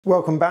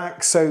Welcome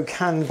back. So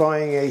can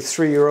buying a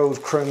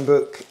 3-year-old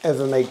Chromebook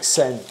ever make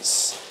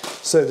sense?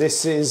 So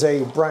this is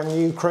a brand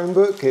new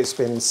Chromebook. It's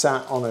been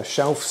sat on a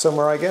shelf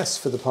somewhere, I guess,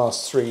 for the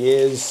past 3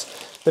 years,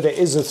 but it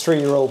is a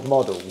 3-year-old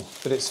model,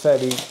 but it's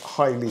fairly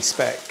highly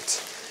spec'd.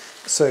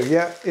 So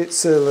yeah,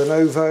 it's a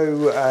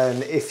Lenovo,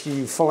 and if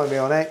you follow me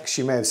on X,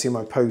 you may have seen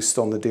my post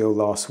on the deal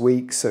last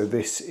week. So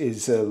this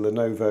is a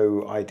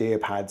Lenovo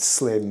IdeaPad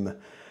Slim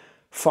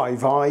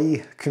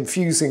 5i,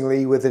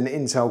 confusingly with an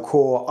Intel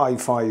Core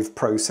i5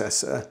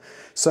 processor.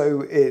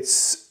 So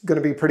it's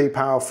going to be pretty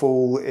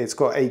powerful. It's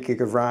got 8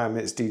 gig of RAM,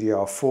 it's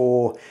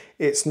DDR4.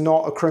 It's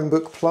not a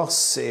Chromebook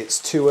Plus, it's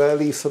too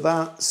early for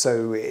that.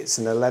 So it's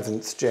an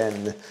 11th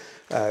gen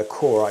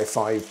Core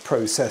i5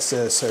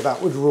 processor. So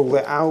that would rule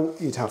it out.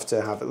 You'd have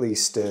to have at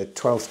least a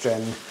 12th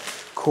gen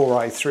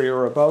Core i3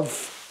 or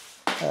above.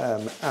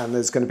 And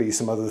there's going to be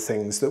some other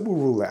things that will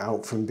rule it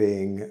out from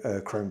being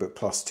a Chromebook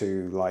Plus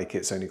 2, like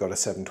it's only got a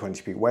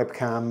 720p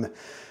webcam.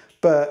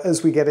 But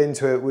as we get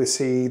into it, we'll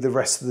see the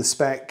rest of the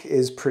spec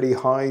is pretty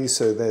high.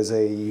 So there's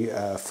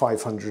a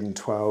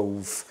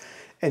 512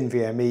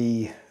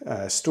 NVMe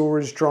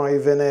storage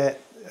drive in it.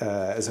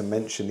 As I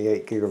mentioned, the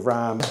 8 gig of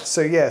RAM.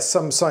 So yeah,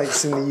 some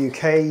sites in the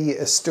UK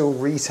are still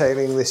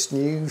retailing this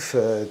new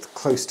for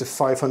close to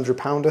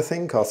 £500, I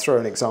think. I'll throw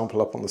an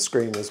example up on the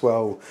screen as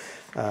well.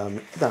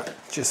 That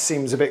just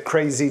seems a bit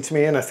crazy to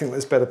me, and I think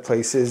there's better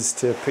places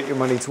to put your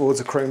money towards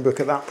a Chromebook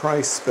at that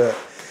price. But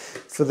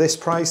for this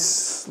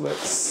price,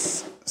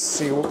 let's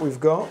see what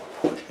we've got.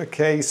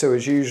 Okay, so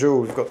as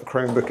usual, we've got the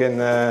Chromebook in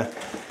there,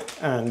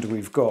 and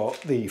we've got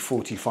the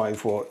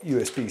 45-watt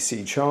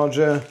USB-C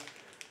charger.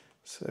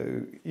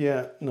 So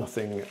yeah,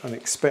 nothing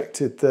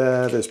unexpected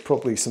there. There's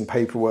probably some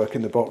paperwork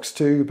in the box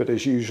too, but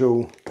as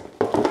usual,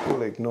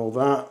 we'll ignore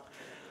that.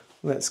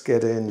 Let's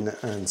get in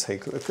and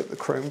take a look at the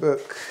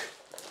Chromebook.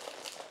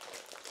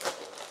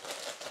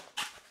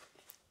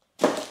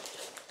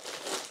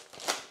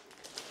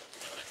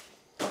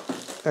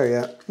 Oh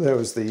yeah, there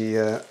was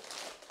the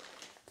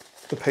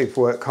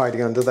paperwork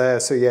hiding under there.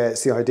 So yeah,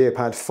 it's the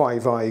IdeaPad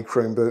 5i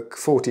Chromebook,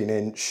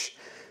 14-inch,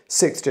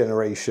 6th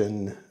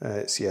generation.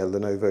 It's yeah,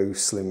 Lenovo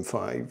Slim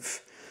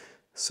 5.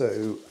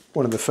 So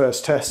one of the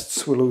first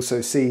tests we'll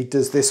also see,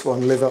 does this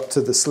one live up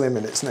to the Slim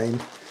in its name?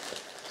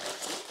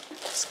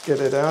 Let's get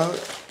it out.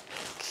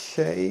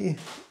 Okay,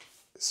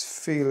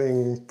 it's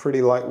feeling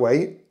pretty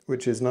lightweight,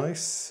 which is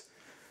nice.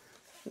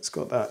 It's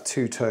got that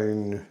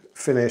two-tone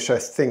finish. I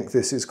think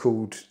this is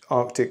called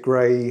Arctic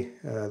Grey.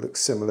 Looks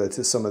similar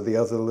to some of the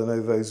other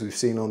Lenovos we've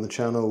seen on the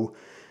channel.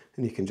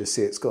 And you can just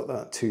see it's got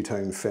that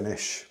two-tone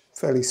finish.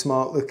 Fairly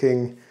smart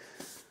looking.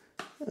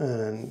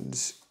 And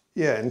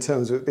yeah, in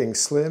terms of it being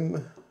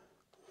slim,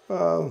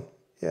 well,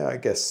 yeah, I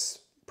guess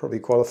probably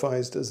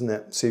qualifies, doesn't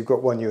it? So you've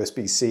got one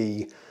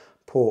USB-C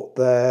port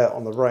there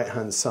on the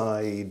right-hand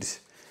side.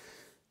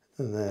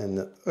 And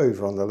then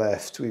over on the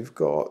left, we've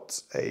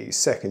got a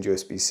second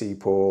USB-C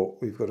port,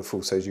 we've got a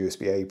full-size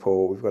USB-A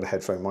port, we've got a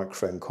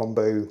headphone-microphone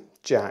combo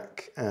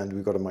jack, and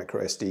we've got a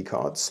micro SD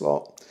card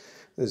slot,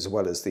 as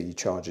well as the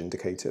charge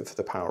indicator for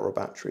the power or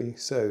battery.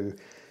 So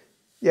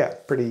yeah,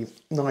 pretty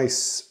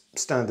nice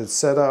standard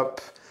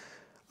setup.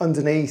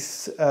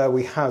 Underneath,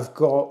 we have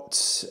got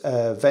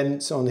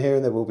vents on here,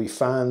 and there will be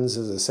fans.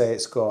 As I say,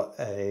 it's got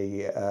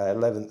a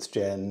 11th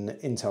gen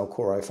Intel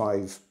Core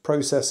i5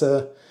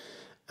 processor.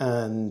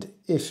 And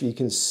if you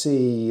can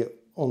see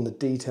on the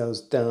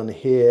details down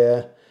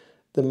here,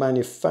 the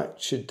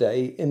manufacture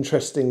date,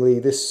 interestingly,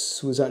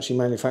 this was actually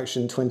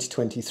manufactured in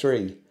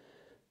 2023.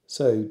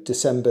 So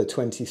December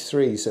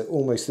 23, so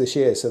almost this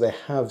year. So they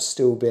have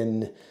still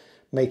been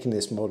making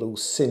this model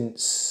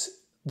since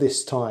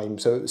this time.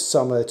 So it was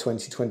summer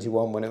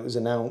 2021 when it was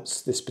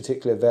announced, this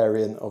particular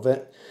variant of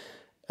it.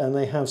 And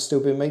they have still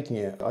been making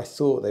it. I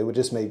thought they were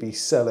just maybe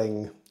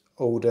selling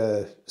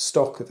older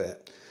stock of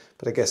it,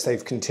 but I guess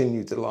they've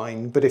continued the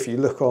line. But if you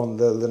look on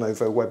the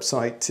Lenovo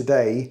website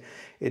today,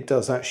 it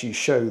does actually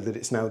show that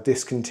it's now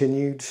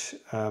discontinued.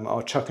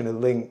 I'll chuck in a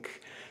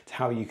link to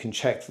how you can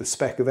check the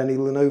spec of any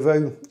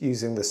Lenovo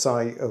using the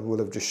site I will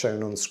have just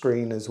shown on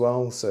screen as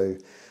well. So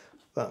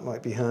that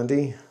might be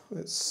handy.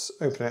 Let's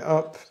open it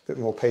up, a bit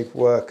more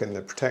paperwork and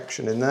the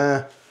protection in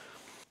there.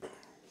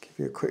 Give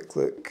you a quick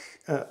look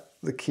at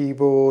the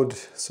keyboard.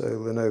 So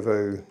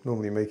Lenovo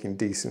normally making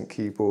decent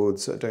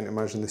keyboards. I don't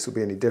imagine this will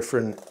be any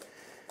different.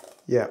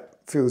 Yeah,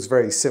 feels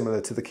very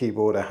similar to the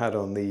keyboard I had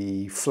on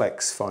the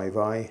Flex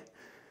 5i.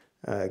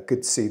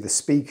 Good to see the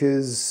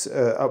speakers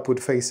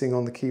upward facing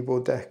on the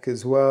keyboard deck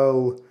as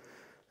well.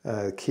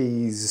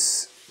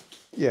 Keys,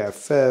 yeah,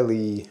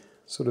 fairly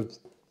sort of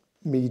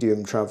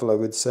medium travel, I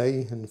would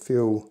say, and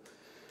feel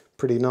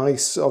pretty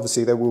nice.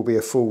 Obviously, there will be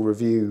a full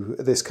review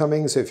of this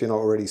coming, so if you're not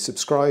already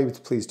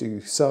subscribed, please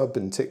do sub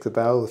and tick the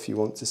bell if you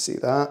want to see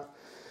that.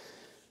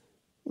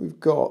 We've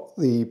got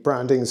the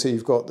branding, so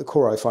you've got the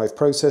Core i5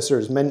 processor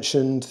as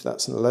mentioned,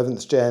 that's an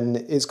 11th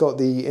gen. It's got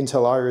the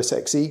Intel Iris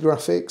Xe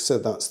graphics, so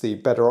that's the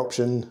better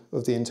option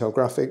of the Intel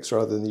graphics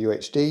rather than the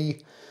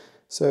UHD.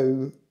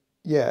 So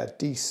yeah,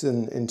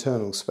 decent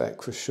internal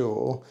spec for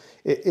sure.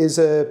 It is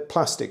a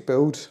plastic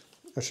build,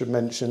 I should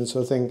mention.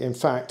 So I think, in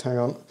fact, hang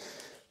on,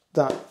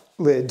 that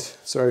lid,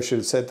 sorry, I should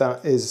have said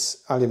that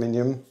is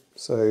aluminium.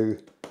 So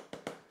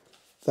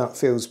that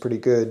feels pretty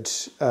good.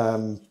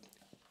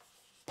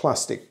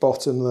 Plastic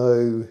bottom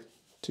though,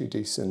 two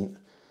decent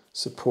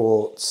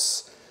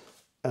supports,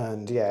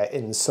 and yeah,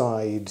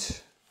 inside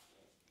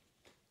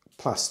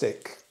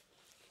plastic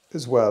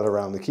as well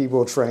around the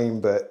keyboard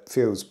frame, but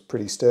feels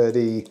pretty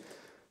sturdy.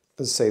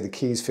 As I say, the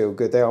keys feel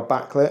good. They are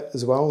backlit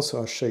as well, so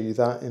I'll show you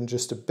that in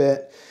just a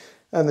bit.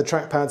 And the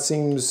trackpad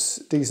seems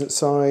decent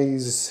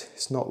size.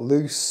 It's not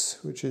loose,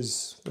 which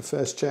is the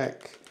first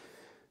check.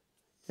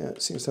 Yeah,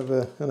 it seems to have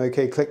an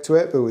okay click to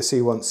it, but we'll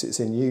see once it's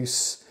in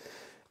use.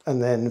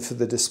 And then for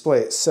the display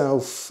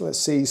itself, let's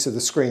see, so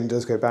the screen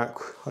does go back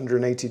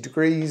 180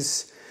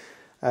 degrees.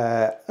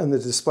 And the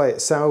display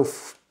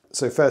itself,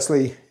 so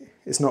firstly,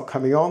 it's not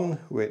coming on,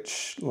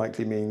 which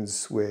likely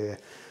means we're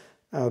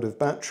out of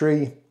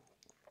battery.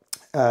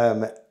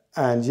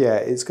 And yeah,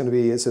 it's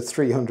a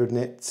 300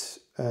 nit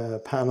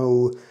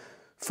panel,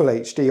 full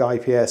HD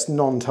IPS,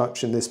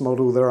 non-touch in this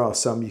model. There are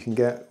some you can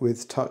get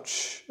with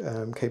touch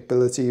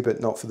capability, but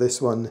not for this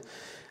one.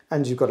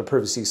 And you've got a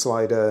privacy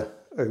slider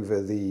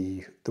over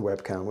the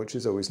webcam, which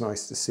is always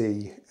nice to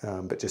see,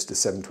 but just a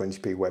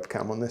 720p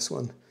webcam on this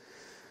one.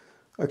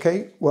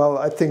 Okay, well,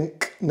 I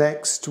think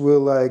next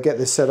we'll get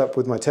this set up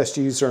with my test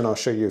user, and I'll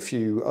show you a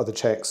few other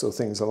checks or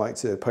things I like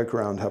to poke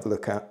around, have a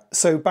look at.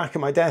 So back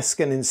at my desk,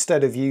 and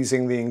instead of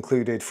using the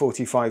included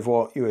 45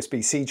 watt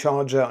USB-C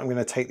charger, I'm going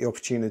to take the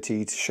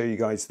opportunity to show you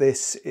guys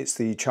this. It's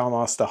the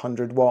Charmast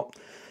 100 watt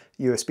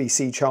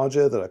USB-C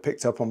charger that I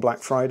picked up on Black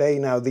Friday.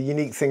 Now, the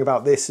unique thing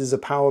about this as a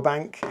power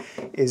bank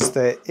is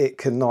that it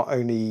can not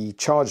only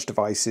charge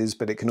devices,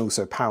 but it can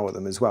also power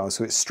them as well.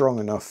 So it's strong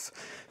enough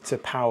to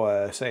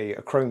power, say,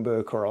 a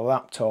Chromebook or a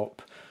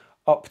laptop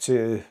up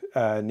to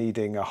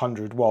needing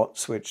 100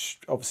 watts, which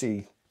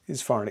obviously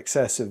is far in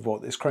excess of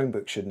what this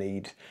Chromebook should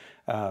need.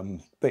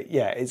 But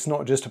yeah, it's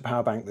not just a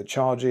power bank that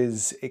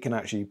charges, it can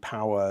actually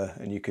power,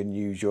 and you can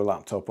use your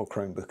laptop or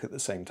Chromebook at the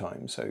same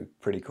time, so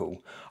pretty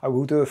cool. I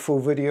will do a full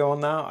video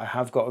on that. I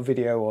have got a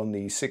video on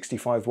the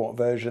 65 watt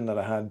version that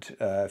I had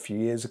a few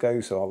years ago,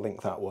 so I'll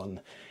link that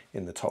one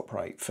in the top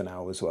right for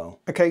now as well.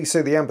 Okay,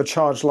 so the amber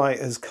charge light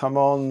has come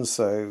on,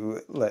 so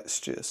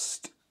let's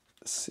just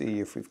see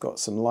if we've got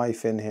some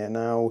life in here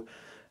now.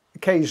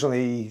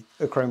 Occasionally,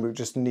 a Chromebook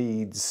just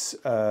needs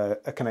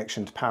a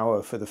connection to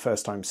power for the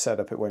first time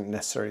setup. It won't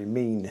necessarily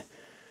mean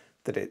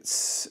that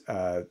it's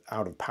out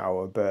of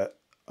power, but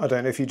I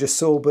don't know if you just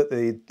saw, but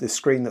the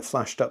screen that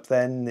flashed up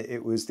then,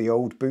 it was the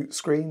old boot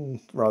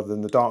screen rather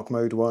than the dark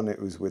mode one.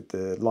 It was with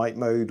the light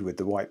mode with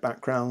the white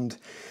background.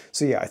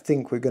 So yeah, I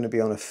think we're going to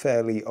be on a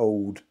fairly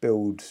old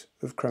build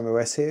of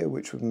ChromeOS here,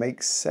 which would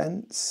make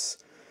sense.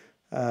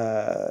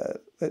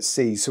 Let's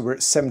see, so we're at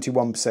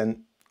 71%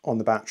 on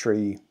the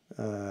battery.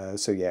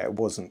 So yeah, it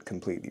wasn't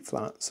completely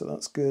flat, so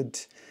that's good.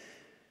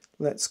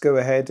 Let's go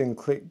ahead and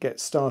click get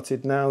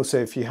started now. So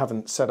if you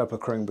haven't set up a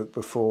Chromebook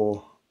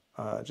before,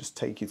 just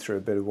take you through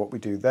a bit of what we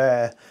do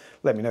there.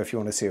 Let me know if you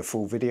want to see a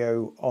full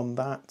video on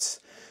that.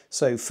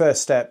 So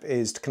first step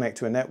is to connect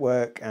to a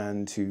network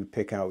and to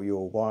pick out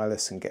your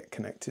wireless and get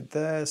connected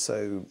there.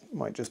 So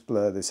might just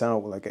blur this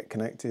out while I get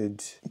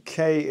connected.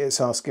 Okay,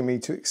 it's asking me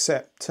to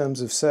accept terms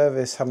of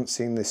service. Haven't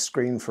seen this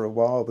screen for a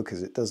while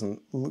because it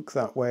doesn't look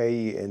that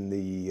way in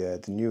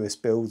the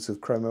newest builds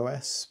of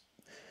ChromeOS.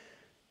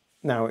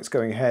 Now it's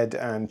going ahead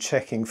and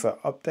checking for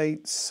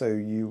updates. So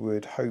you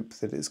would hope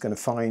that it's going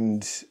to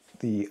find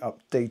the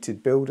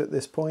updated build at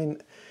this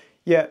point.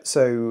 Yeah,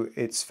 so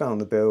it's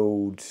found the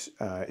build,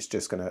 it's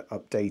just going to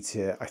update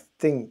it. I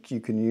think you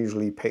can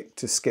usually pick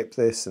to skip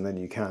this and then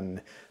you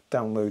can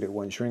download it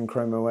once you're in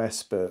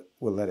ChromeOS, but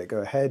we'll let it go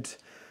ahead.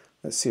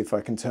 Let's see if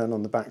I can turn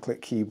on the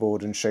backlit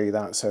keyboard and show you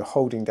that. So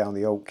holding down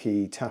the Alt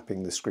key,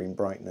 tapping the screen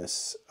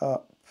brightness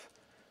up.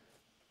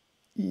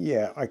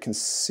 Yeah, I can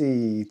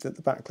see that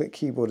the backlit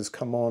keyboard has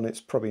come on. It's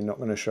probably not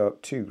going to show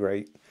up too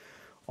great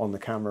on the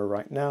camera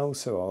right now,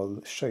 so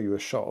I'll show you a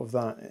shot of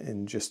that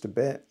in just a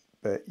bit.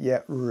 But yeah,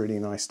 really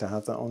nice to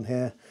have that on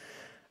here.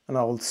 And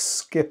I'll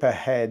skip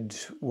ahead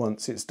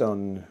once it's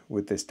done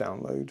with this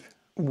download.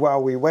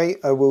 While we wait,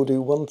 I will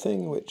do one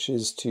thing, which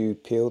is to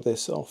peel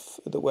this off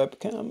the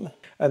webcam.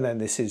 And then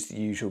this is the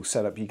usual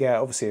setup you get.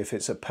 Obviously, if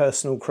it's a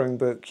personal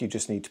Chromebook, you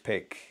just need to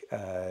pick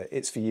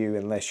it's for you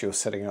unless you're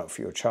setting up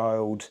for your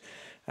child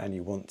and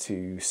you want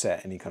to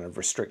set any kind of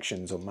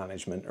restrictions or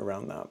management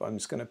around that. But I'm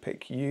just going to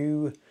pick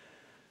you.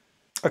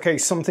 Okay,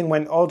 something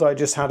went odd. I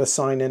just had a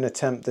sign-in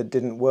attempt that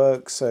didn't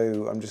work,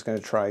 so I'm just going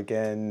to try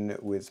again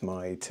with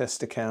my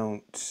test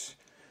account.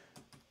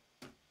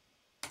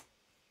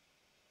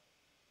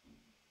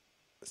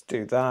 Let's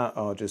do that.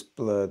 I'll just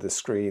blur the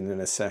screen in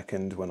a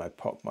second when I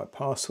pop my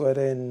password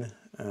in,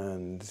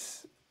 and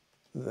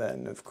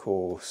then, of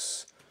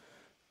course,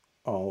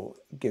 I'll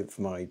give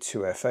my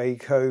 2FA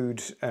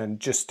code. And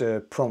just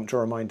a prompt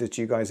or reminder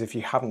to you guys, if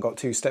you haven't got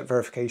two-step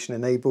verification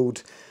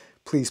enabled,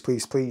 please,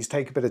 please, please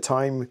take a bit of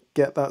time,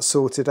 get that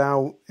sorted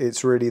out.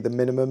 It's really the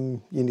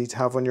minimum you need to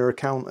have on your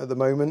account at the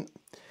moment.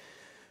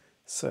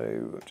 So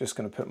I'm just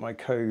going to put my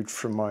code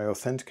from my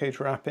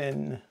Authenticator app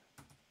in.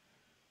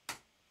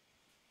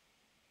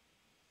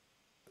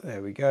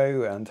 There we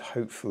go, and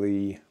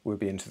hopefully we'll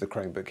be into the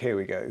Chromebook. Here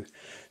we go.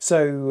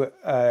 So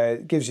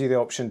it gives you the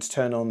option to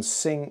turn on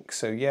sync.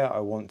 So yeah, I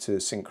want to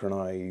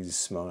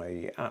synchronize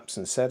my apps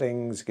and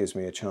settings. It gives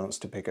me a chance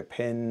to pick a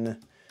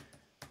pin.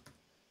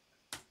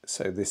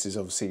 So this is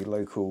obviously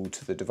local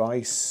to the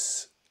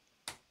device.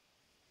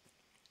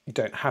 You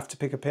don't have to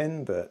pick a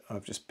pin, but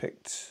I've just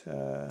picked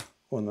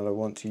one that I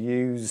want to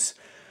use.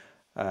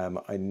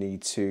 I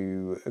need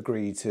to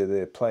agree to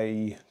the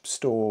Play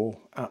Store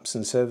apps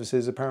and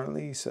services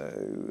apparently.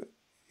 So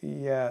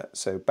yeah,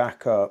 so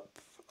backup,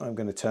 I'm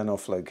going to turn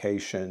off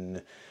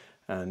location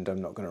and I'm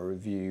not going to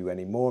review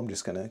anymore. I'm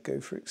just going to go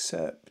for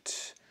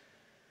accept.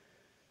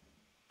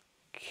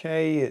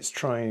 Okay, it's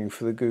trying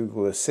for the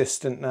Google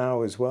Assistant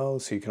now as well.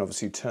 So you can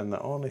obviously turn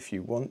that on if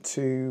you want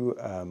to.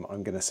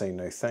 I'm going to say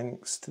no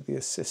thanks to the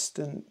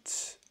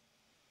Assistant.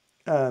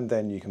 And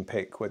then you can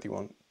pick whether you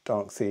want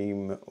dark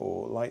theme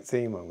or light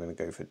theme. I'm going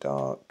to go for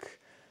dark,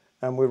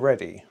 and we're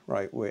ready.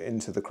 Right, we're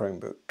into the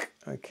Chromebook.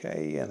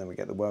 Okay, and then we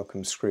get the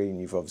welcome screen.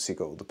 You've obviously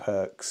got all the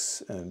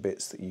perks and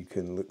bits that you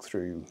can look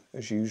through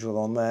as usual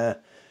on there.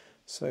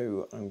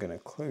 So I'm going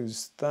to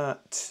close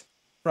that.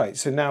 Right,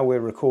 so now we're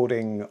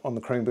recording on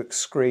the Chromebook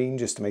screen.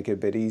 Just to make it a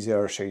bit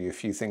easier, I'll show you a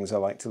few things I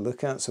like to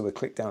look at. So we'll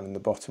click down in the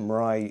bottom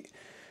right.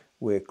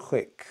 We'll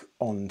click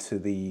onto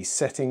the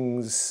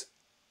settings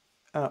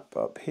app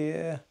up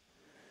here.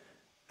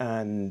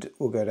 And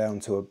we'll go down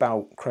to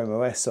About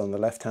ChromeOS on the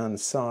left-hand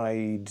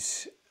side,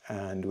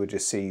 and we'll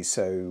just see,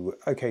 so,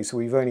 okay, so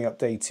we've only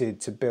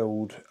updated to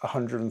build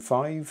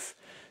 105.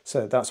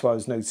 So that's why I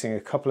was noticing a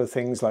couple of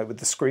things, like with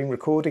the screen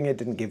recording, it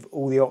didn't give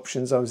all the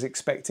options I was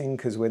expecting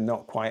because we're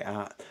not quite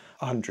at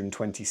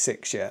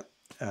 126 yet,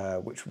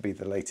 which would be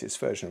the latest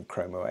version of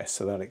ChromeOS.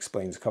 So that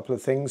explains a couple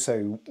of things.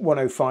 So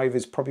 105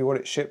 is probably what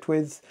it shipped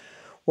with.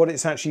 What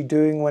it's actually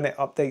doing when it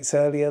updates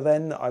earlier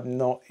then, I'm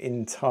not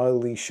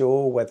entirely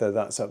sure whether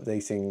that's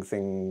updating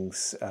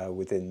things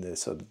within the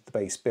sort of the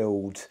base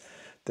build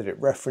that it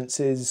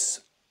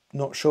references.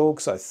 Not sure,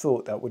 because I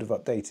thought that would have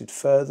updated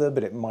further,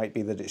 but it might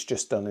be that it's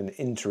just done an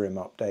interim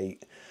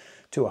update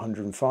to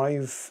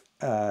 105.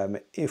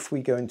 If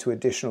we go into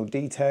additional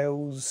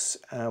details,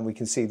 we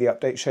can see the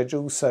update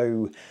schedule.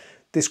 So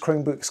this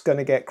Chromebook's going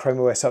to get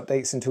ChromeOS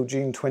updates until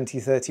June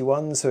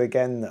 2031. So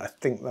again, I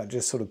think that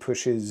just sort of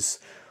pushes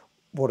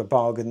what a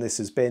bargain this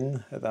has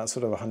been at that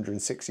sort of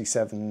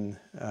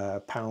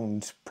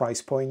 £167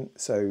 price point.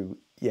 So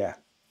yeah,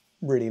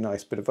 really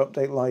nice bit of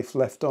update life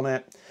left on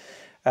it.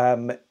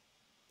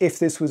 If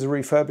this was a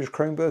refurbished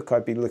Chromebook,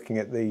 I'd be looking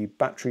at the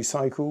battery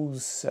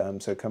cycles.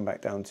 So come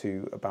back down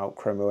to About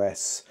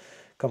ChromeOS,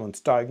 come on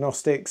to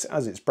diagnostics.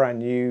 As it's brand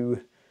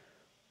new,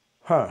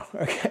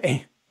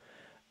 okay,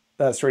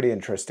 that's really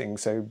interesting.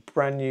 So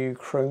brand new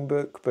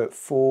Chromebook, but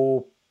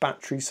 4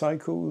 battery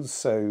cycles.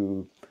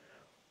 So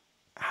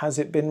has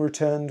it been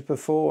returned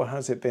before?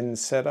 Has it been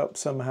set up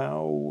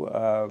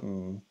somehow?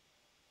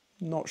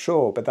 Not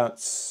sure, but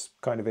that's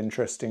kind of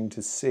interesting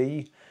to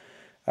see.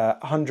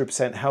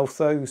 100% health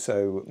though,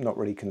 so not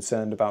really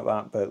concerned about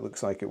that, but it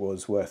looks like it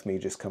was worth me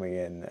just coming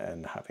in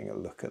and having a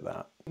look at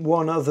that.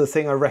 One other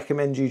thing I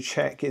recommend you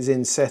check is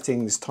in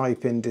settings,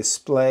 type in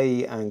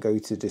display and go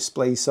to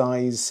display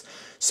size.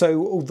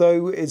 So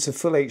although it's a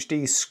full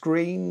HD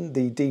screen,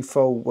 the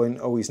default won't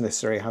always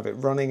necessarily have it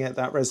running at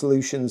that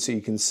resolution. So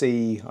you can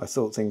see, I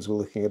thought things were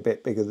looking a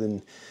bit bigger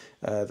than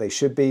they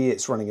should be.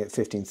 It's running at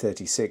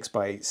 1536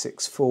 by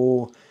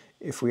 864.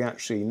 If we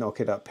actually knock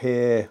it up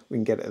here, we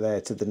can get it there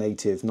to the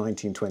native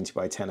 1920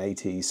 by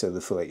 1080, so the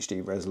full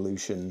HD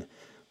resolution.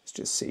 Let's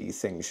just see,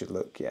 things should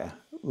look, yeah,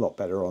 a lot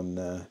better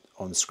on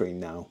screen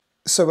now.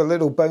 So a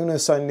little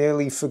bonus I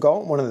nearly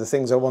forgot, one of the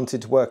things I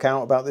wanted to work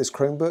out about this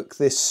Chromebook,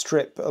 this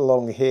strip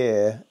along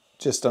here,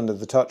 just under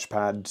the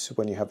touchpad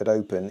when you have it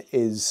open,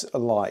 is a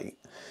light.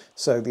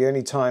 So the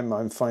only time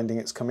I'm finding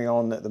it's coming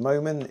on at the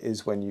moment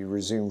is when you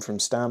resume from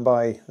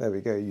standby. There we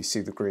go, you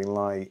see the green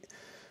light.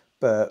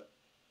 But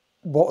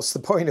what's the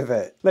point of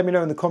it? Let me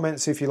know in the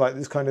comments if you like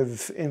this kind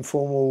of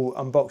informal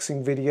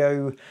unboxing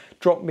video.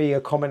 Drop me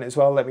a comment as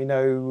well. Let me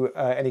know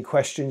any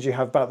questions you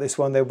have about this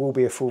one. There will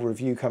be a full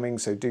review coming,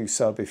 so do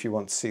sub if you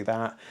want to see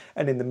that.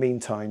 And in the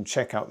meantime,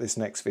 check out this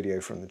next video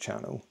from the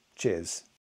channel. Cheers.